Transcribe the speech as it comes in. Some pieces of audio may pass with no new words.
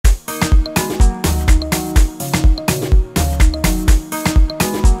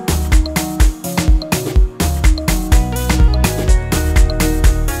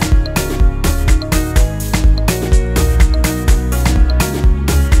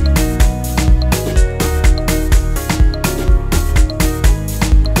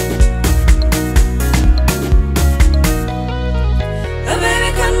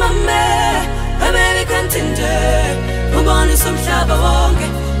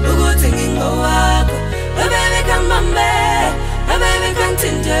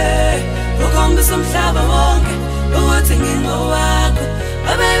ngingowakho.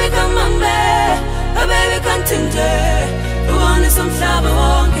 Oh baby kamambe, oh baby kantinde, ubonisa umhlaba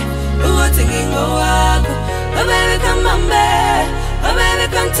wonke ukuthi ngingowakho. Oh baby kamambe, oh baby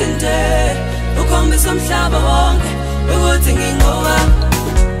kantinde, ukhombisa umhlaba wonke ukuthi ngingowakho.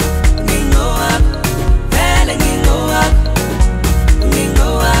 Ngingowakho, vele ngingowakho.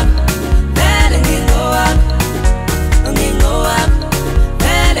 Ngingowakho, vele ngingowakho. Ngingowakho,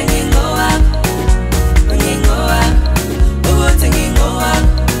 vele ngingowakho. Ngingowakho, ukuthi ngingowakho.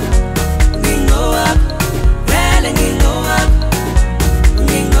 Ngingowakho, vele ngingowakho.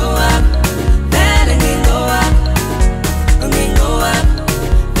 Ngingowakho, vele ngingowakho. Ngingowakho,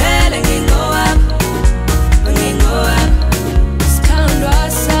 vele ngingowakho. Ngingowakho, sithandwa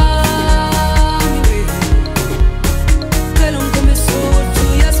sami we. Phela ungikhombisa ukuthi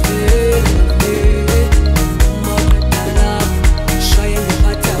uyasivela mawuqeda lapho shaye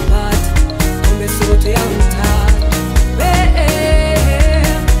ngiphathaphatha khombisa ukuthi uyangithanda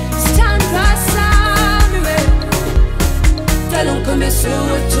sithandwa sami we. Phela ungikhombisa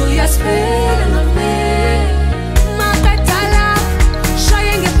ukuthi uyasivela mawuqeda lapho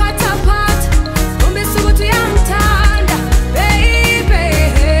shaye ngiphathaphatha khombisa ukuthi uyangithanda baby.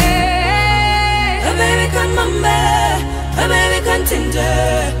 Oh baby kamambe, oh baby kantinde,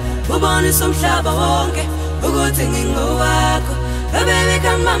 ubonisa umhlaba wonke ukuthi ngingowakho. Oh baby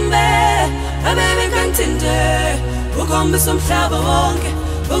kamambe, oh baby kantinde, ukhombisa umhlaba wonke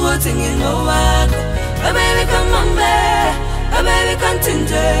ukuthi ngingowakho. Oh baby kamambe, oh baby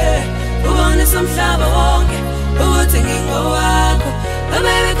kantinde, ubonisa umhlaba wonke ukuthi ngingowakho. Oh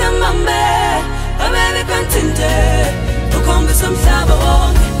baby kamambe, oh baby kantinde, ukhombisa umhlaba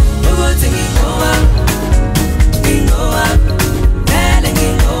wonke ukuthi ngingowakho. Ngingowakho, vele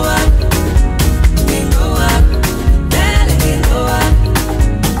ngingowakho. Ngingowakho, vele ngingowakho.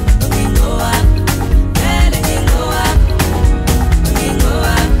 Ngingowakho, vele ngingowakho.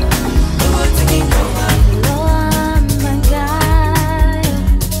 Ngingowakho, ukuthi ngingowakho. Lohamba ngayo,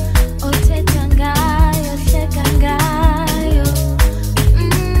 othetha ngayo, hleka ngayo,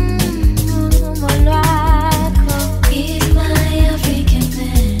 udumo lwakho. He's my African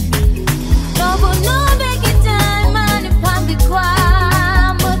man. Lobo nobeke time, phambi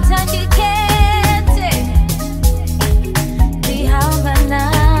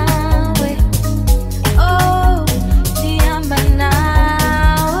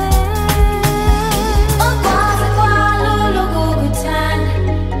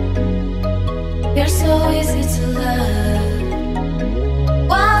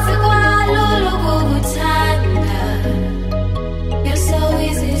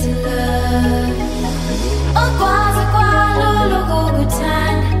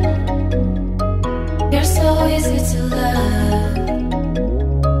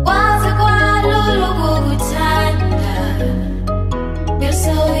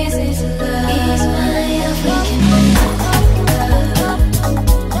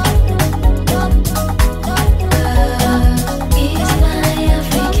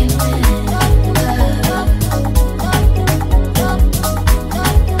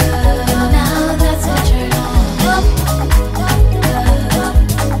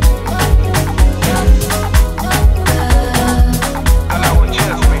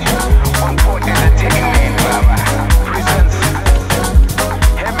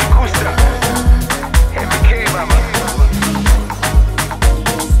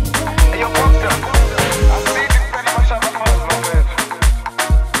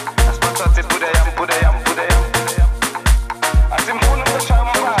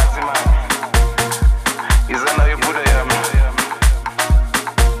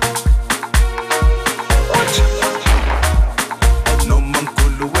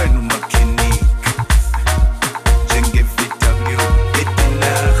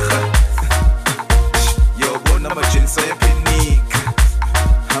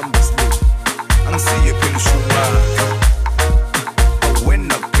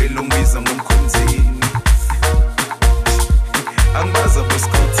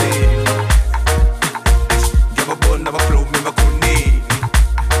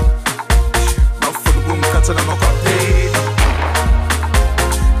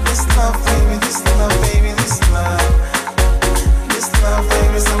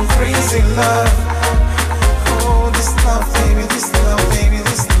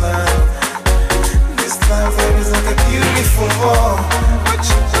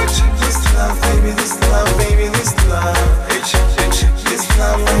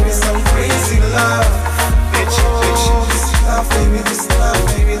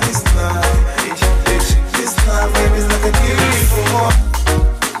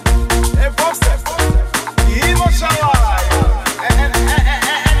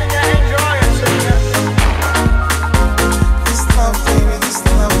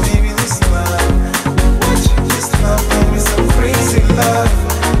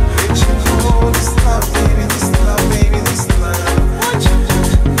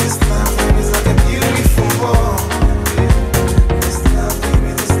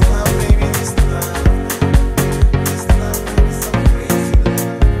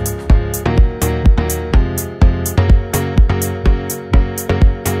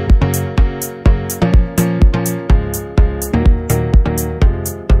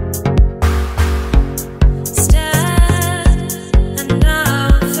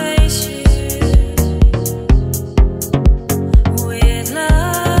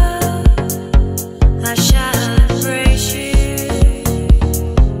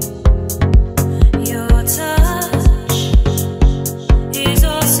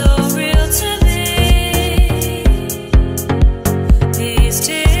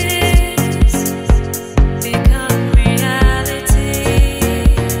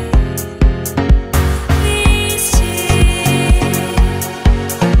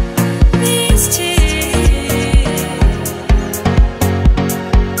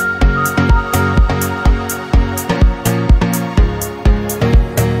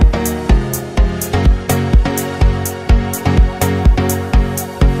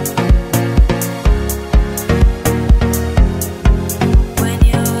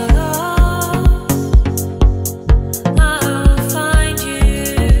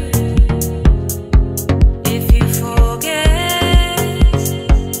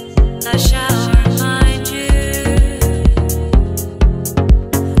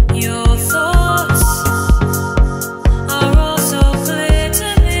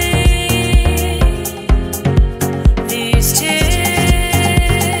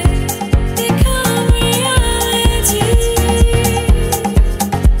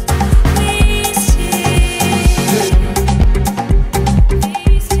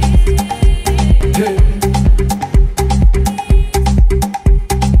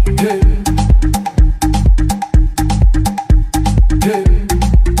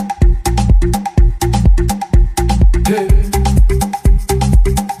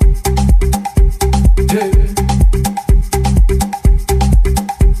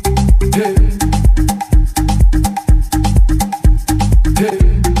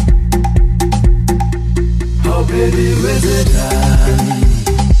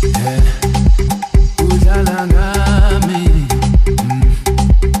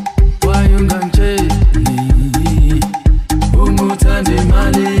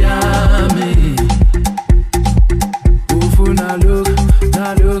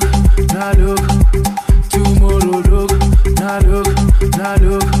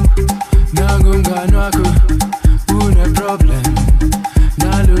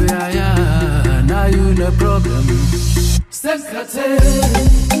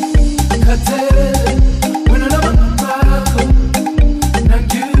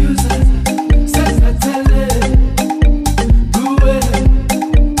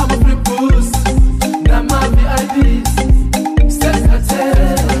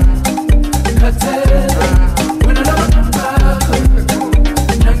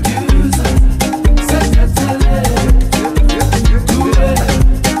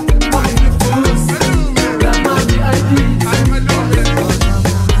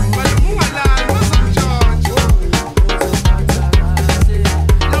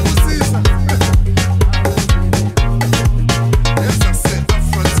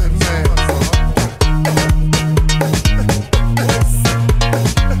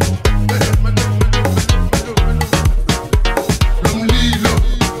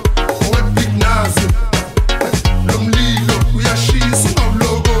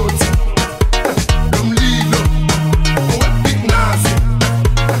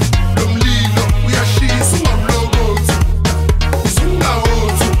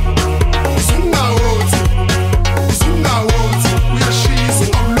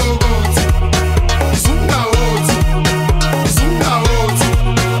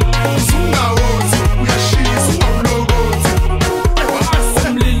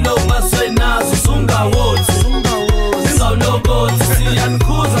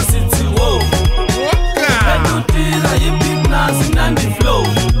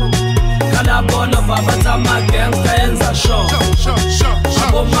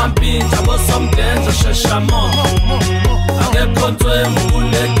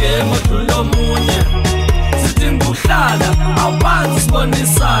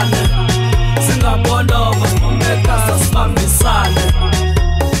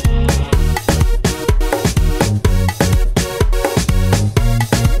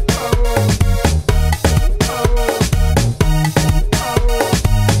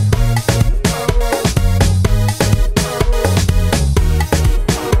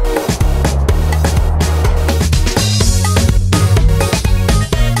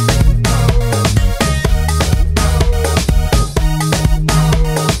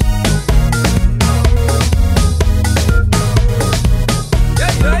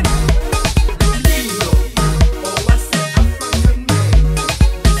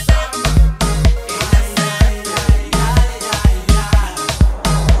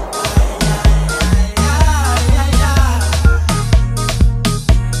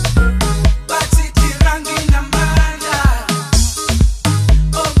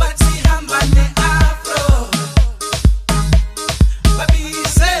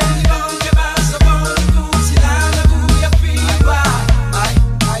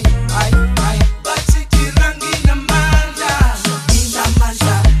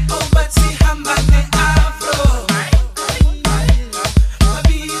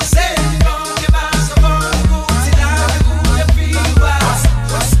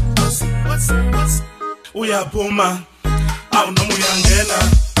Uyapuma awunoma uyangena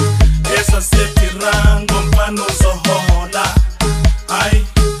esa setirango mfana uzohola ay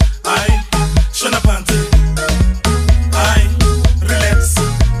shona phansi ay relax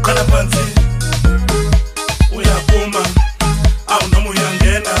qala phansi uyapuma awunoma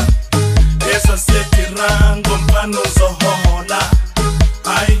uyangena esa setirango mfana uzohola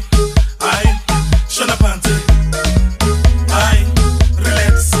ay shona phansi ay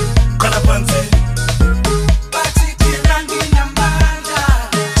relax qala phansi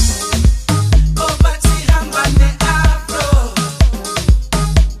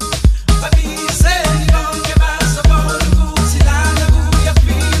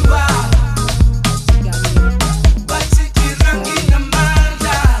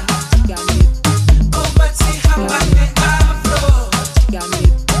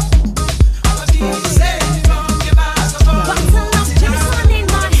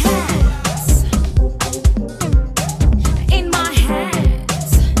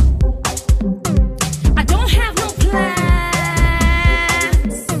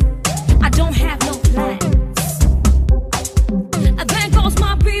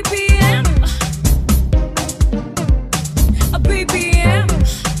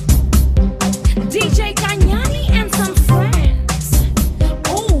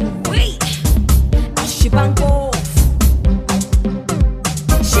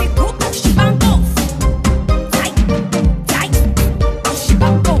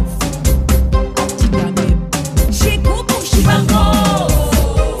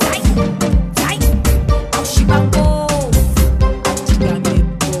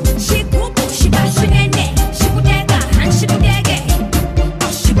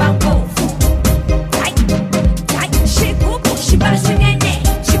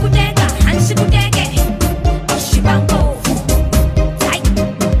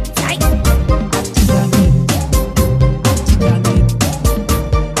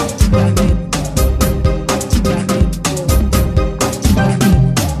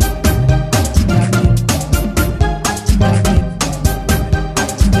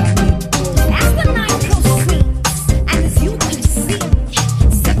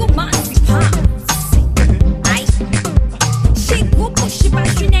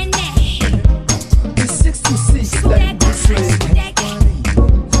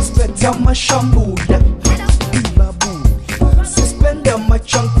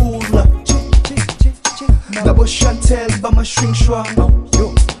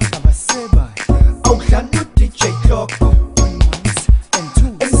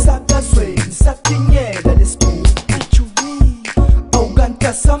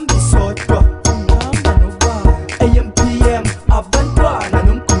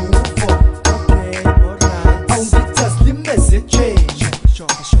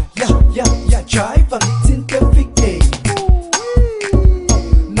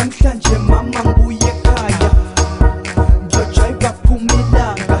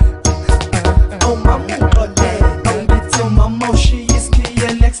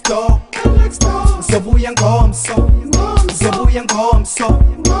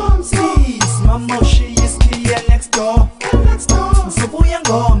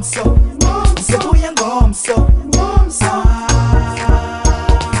ngomso sibuya ngomso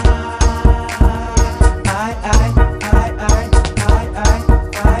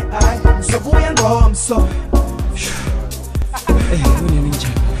sibuya ngomso. Hey, kunini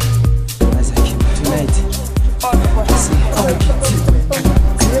njani? Azakhe tonight.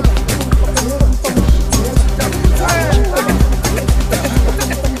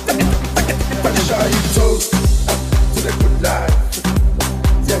 Toast to the good life.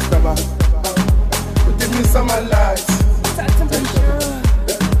 Yes, Baba. Give me some lights.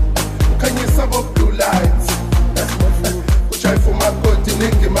 Can you some of blue lights? Which I for my good in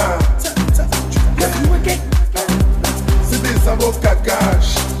Ingema. See this about Kakash.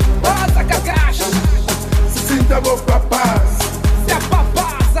 What's a kakash? See this about papas. Ya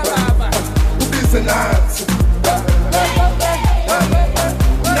papas, Baba. Who is an art?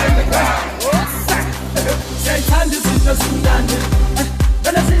 Siyayithanda izinto ezimnandi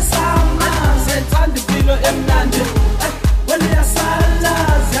Wena zisama Siyayithanda impilo emnandi Wena iyasala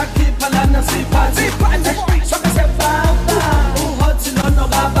Ziyakhipha lana siphansi Sonke siyafaka Uhothi nono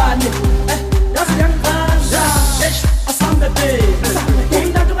kabani Yazi yangiqanja Asambe baby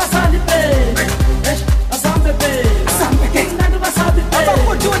Ingantu kasali baby Asambe baby Ingantu kasali baby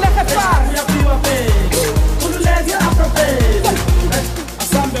Uyapiwa baby Ululezi afro baby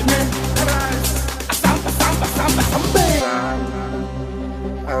Asambe man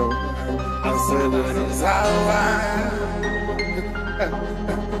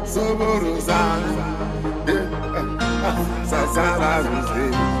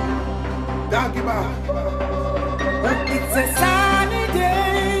It's a sunny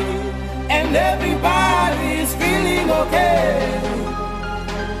day and everybody's feeling okay.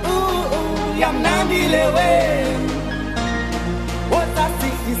 Ooh, yamnandi lewe. What's a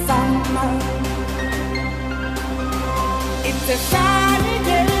city summer? It's a sunny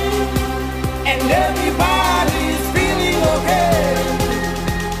day and everybody's feeling okay.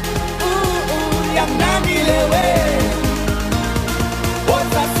 Ooh, yamnandi lewe.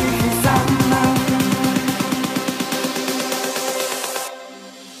 What's a city summer?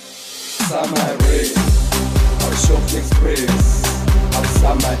 Summer rays, our shopping express, our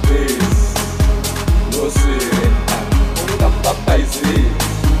summer days. No sin, the papa is it,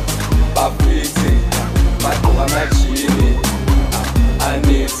 papiti, my machine, I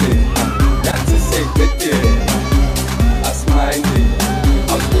need it, that's a secret, as mindy,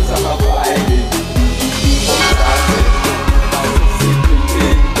 I'm supposed to have a fight.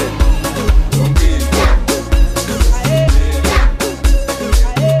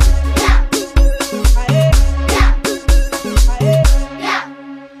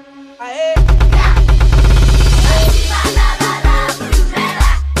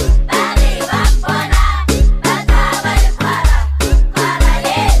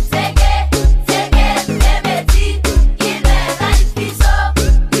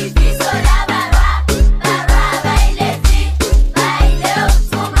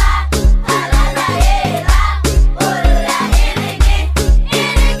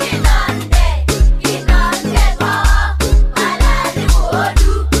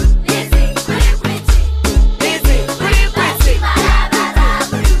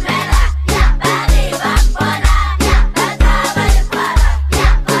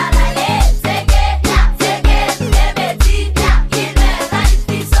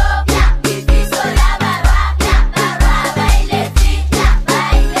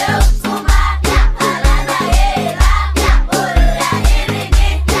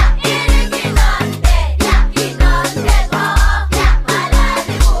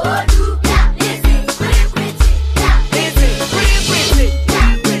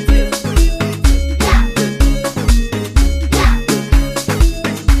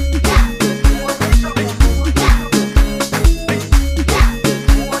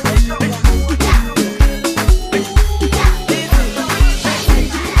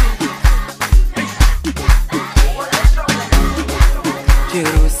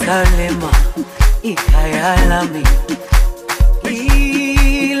 Jerusalema, ikhaya lami,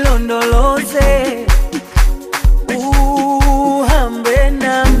 ilondoloze, uhambe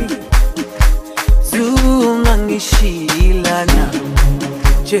nami, zungangishilana.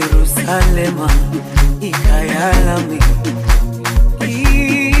 Jerusalema, ikhaya lami,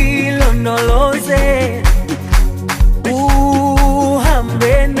 ilondoloze,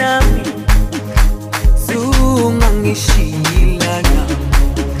 uhambe nami, zungangishilana.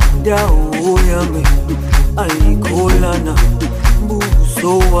 Dawo yami alikholana,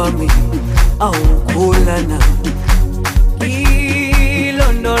 buso wami awukholana.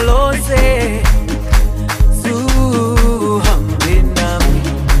 Ilondoloze, zuhambe nami.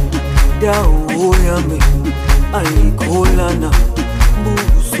 alikholana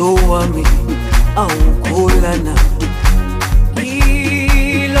buso wami awukholana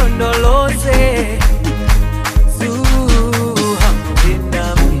ilondoloze zuhambe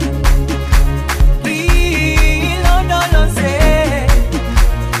nami ilondoloze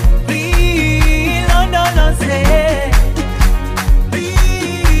ilondoloze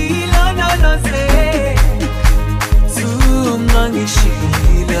ilondoloze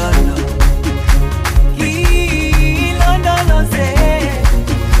zungangishilana ilondoloze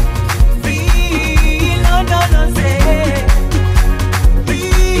ilondoloze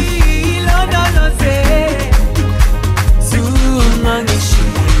ilondoloze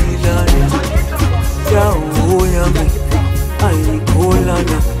zungangishilana dawo yami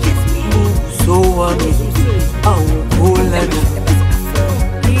ayikholana buso wami awukholana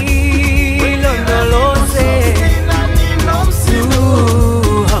ilondoloze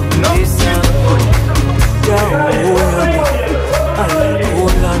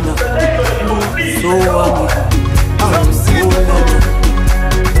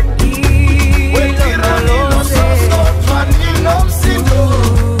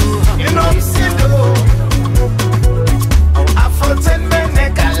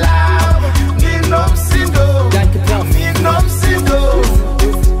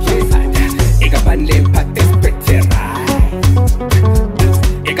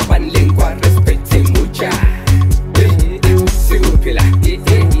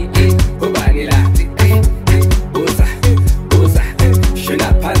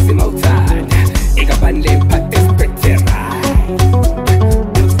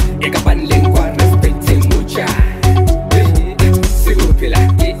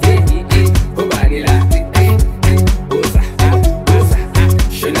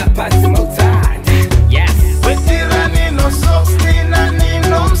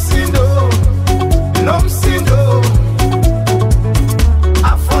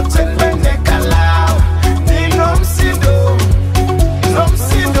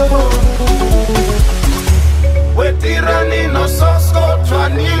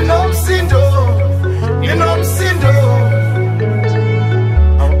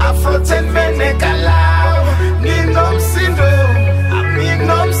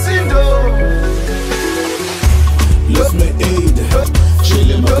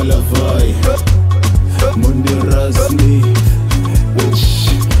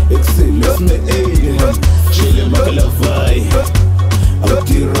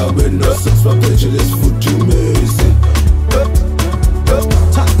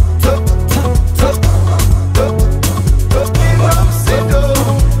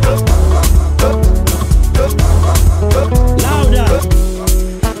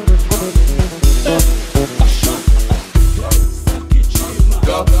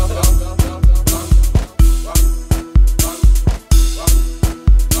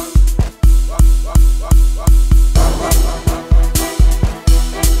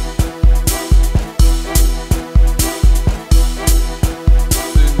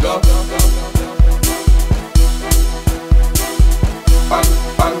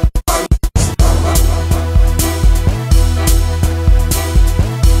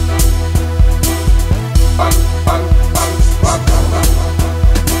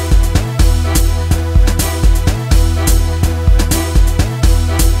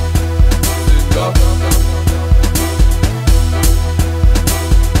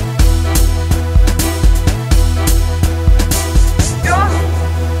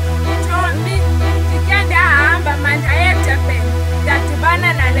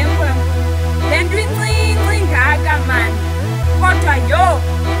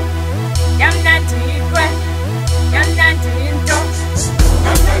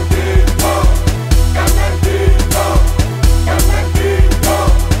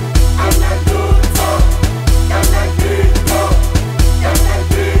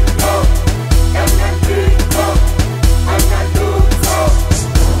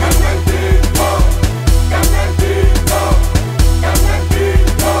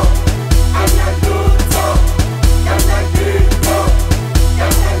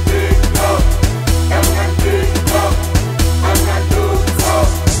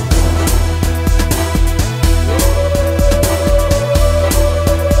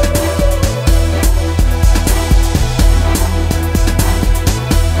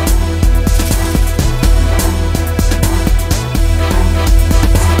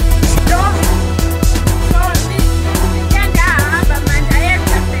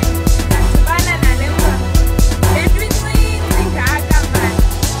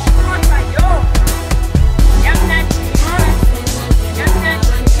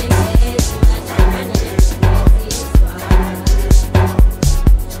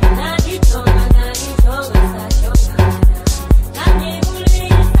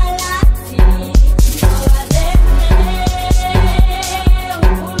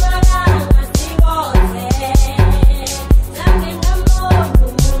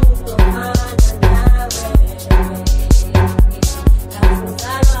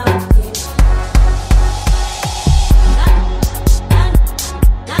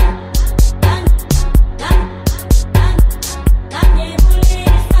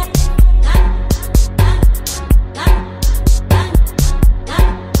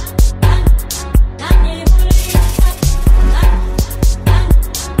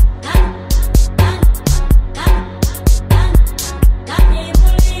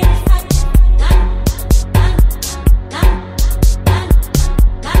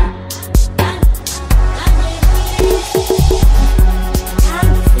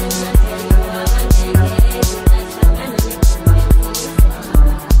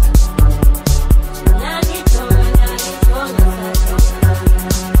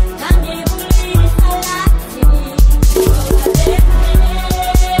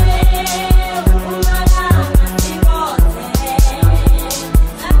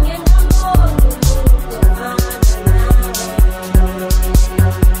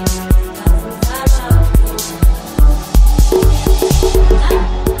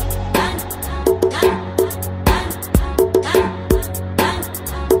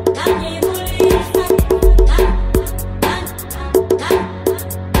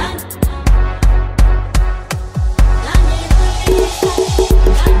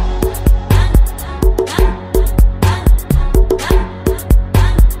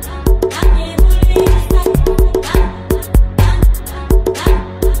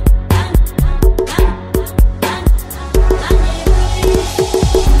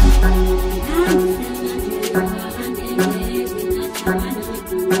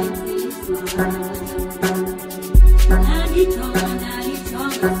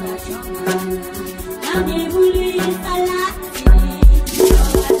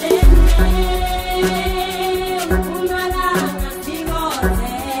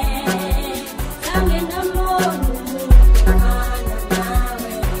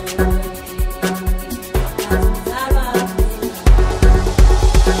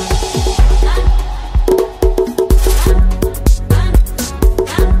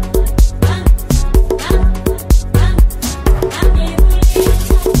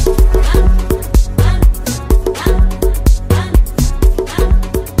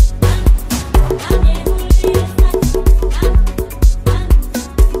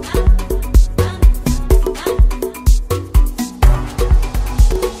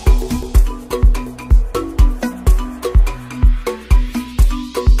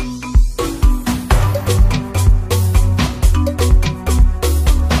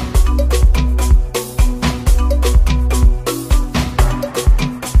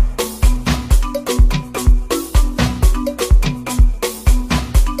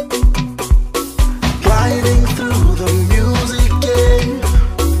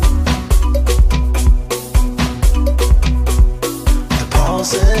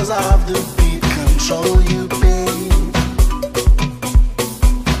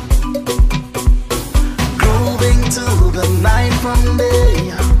till the night from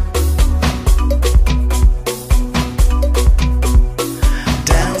day.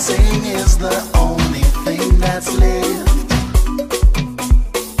 Dancing is the only thing that's left.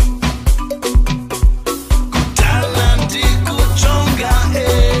 Kutalandi kuchonga,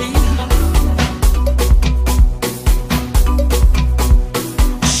 hey.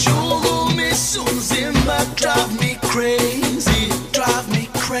 Shugumi Sunzimba drive me crazy, drive me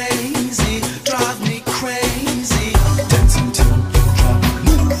crazy, drive me crazy. Dance until you drop,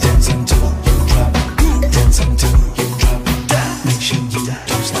 dance until you drop, dance until you drop. Make sure you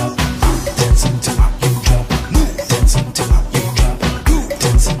don't stop. Dance until you drop, dance until you drop,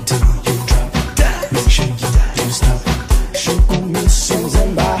 dance until you drop. Make sure you don't stop. Shugumi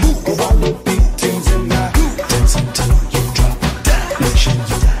Sunzimba, Kuvalu Pitinzimba. Dance until you drop, make sure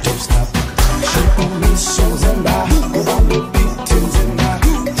you don't stop. Shugumi Sunzimba, Kuvalu Pitinzimba.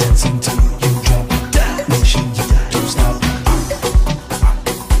 Dance until you drop, make sure you don't stop.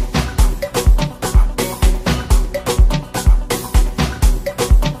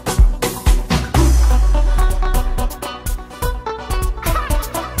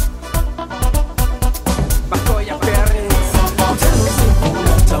 Makoya parents,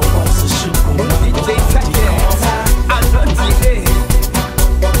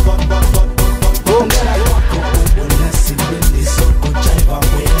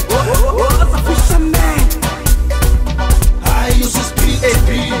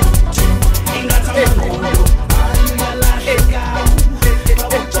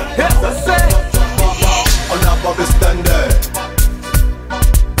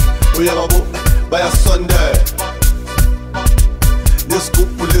 by a Sunday, this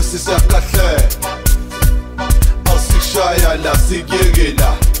couple is a cafe. I'll see Shaya, see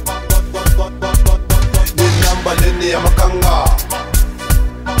Gigila. The number Lenny Amakanga.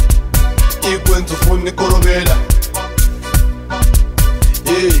 He went to Funny Corobela.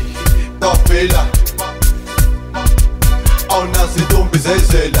 Hey, Tafela. Oh, Nazi don't be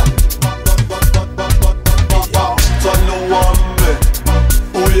Zela. Talo Wame,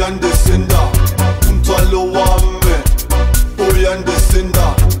 Uyande Sinda. Talo Wame, Uyande Sinda.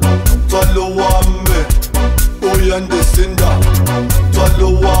 Talo Wame, Uyande Sinda. Talo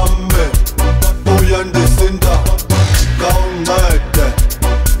Wame, Uyande Sinda.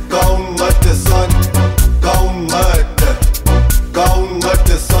 Gaungate son, Gaungate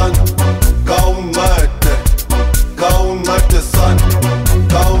son, Gaungate son,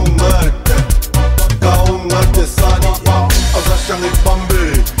 Gaungate son. Azashangi Bambi,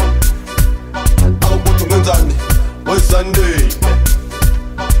 Abutu Ngenzani, Sunday.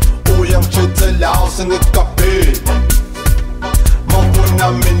 Uyam Chitela, Sing it Kape. Mabuna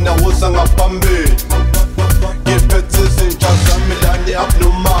Mina was a Bambi. Give it to St. John Milani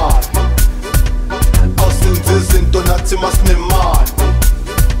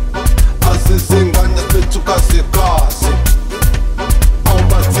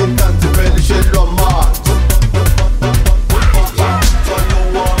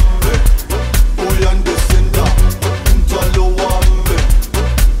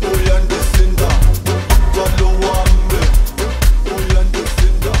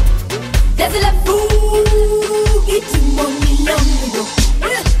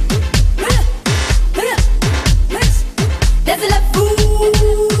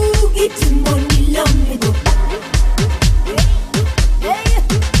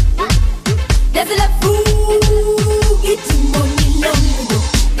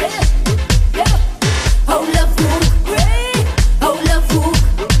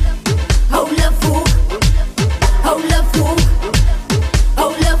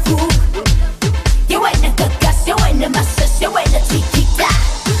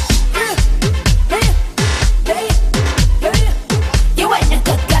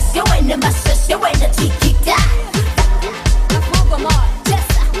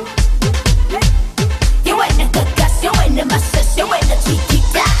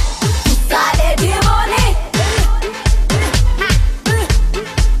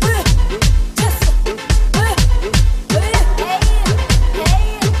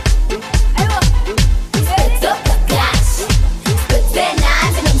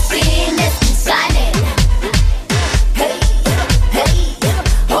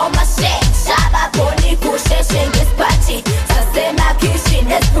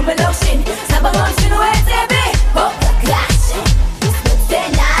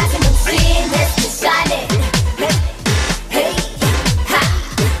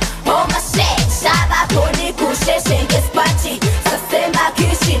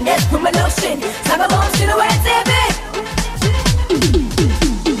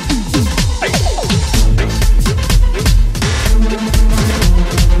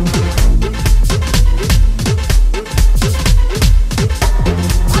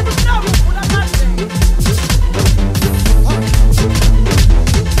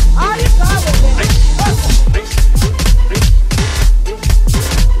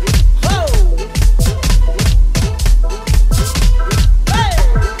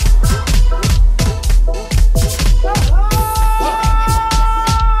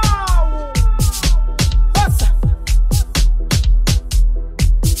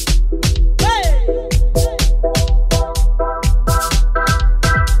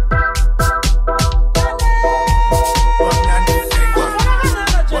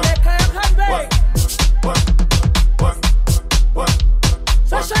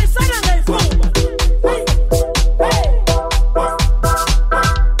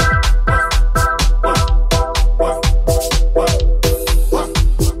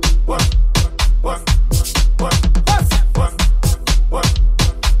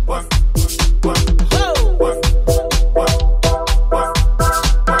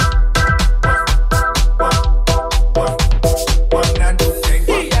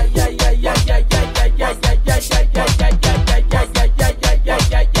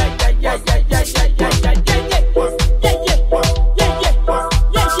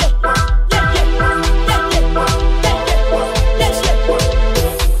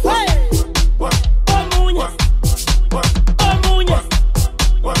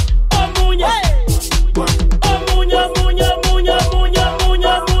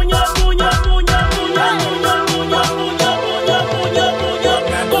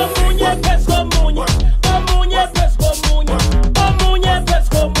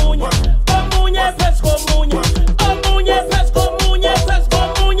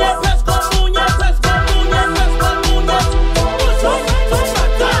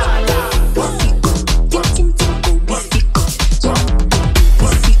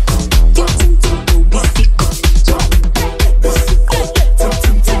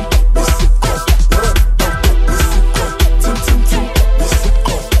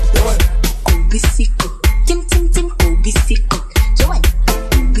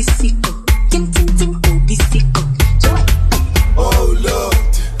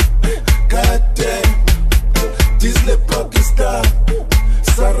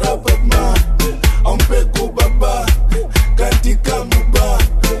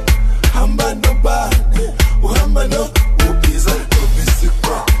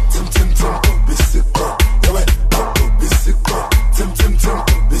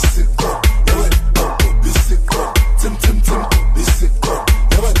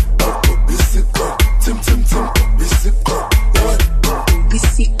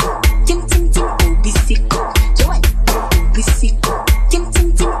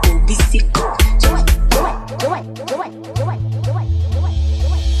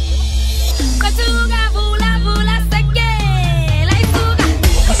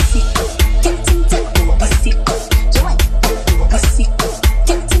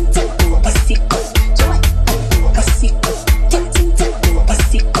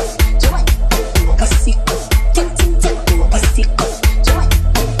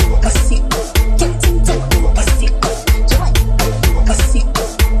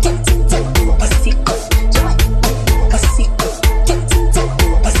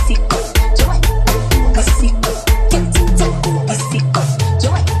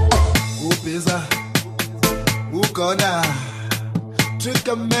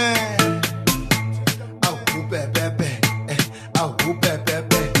trigger man. Oh, baby, oh,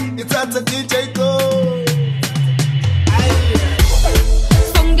 baby. It's at the DJ go.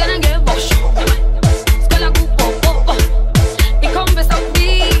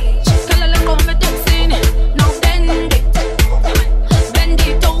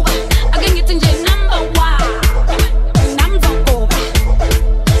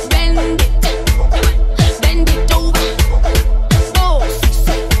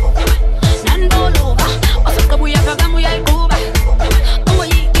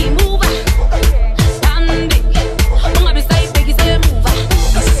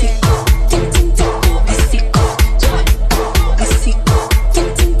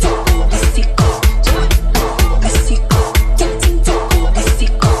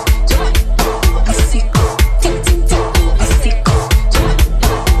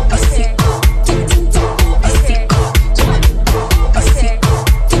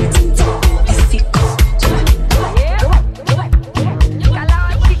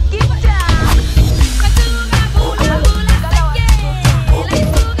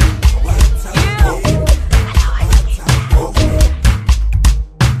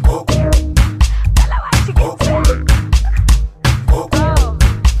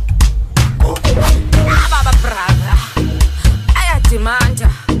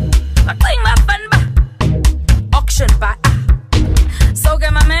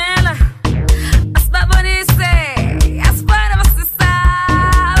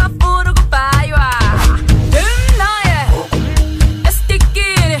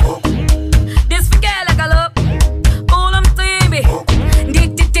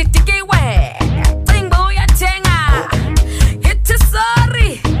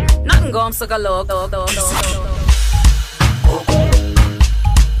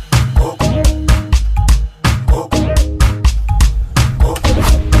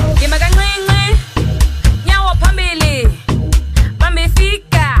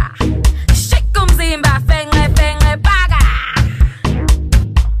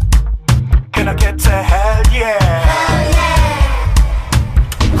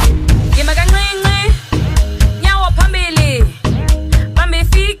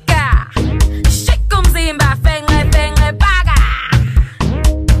 Shake 'em Zimba.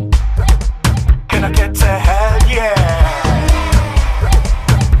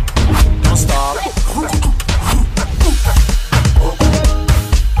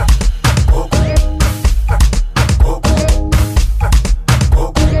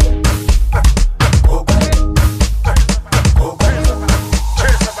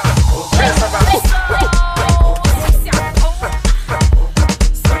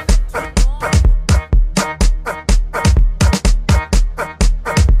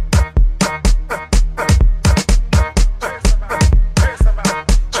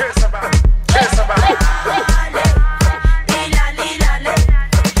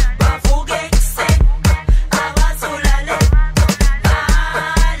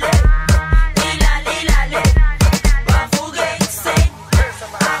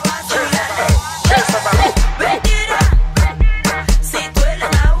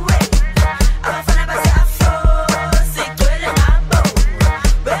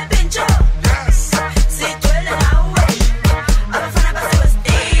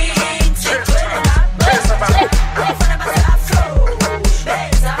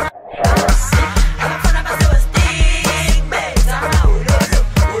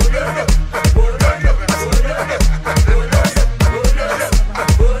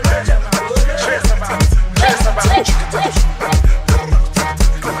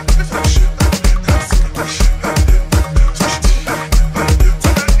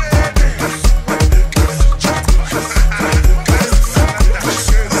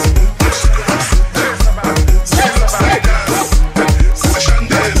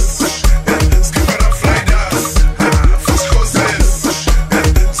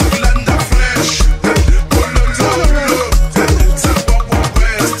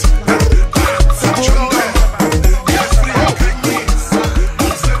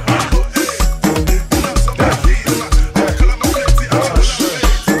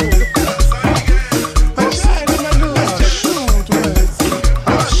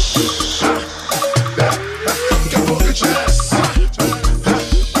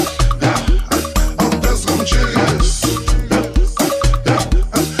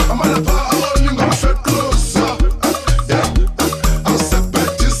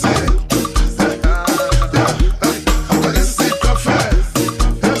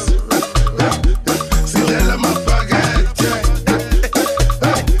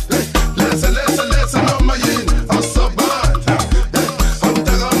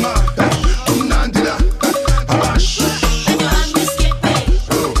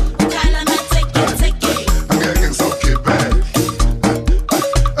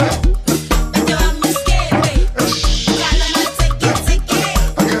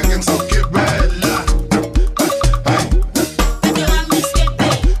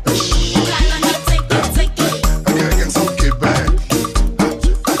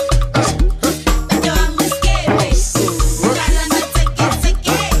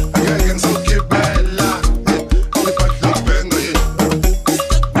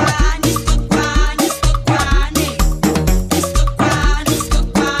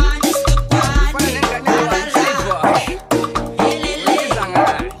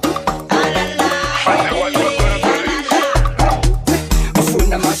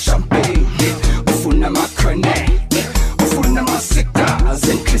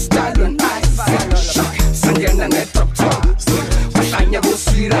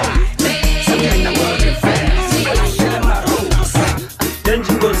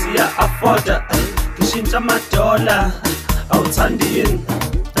 Afforda ngishintsha amadola awuthandini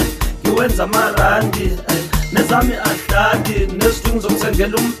ngiwenza amarandi nezami ahlali nesidingo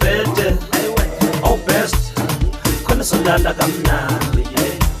zokuthengela umbhede oh best khona solala kamnandi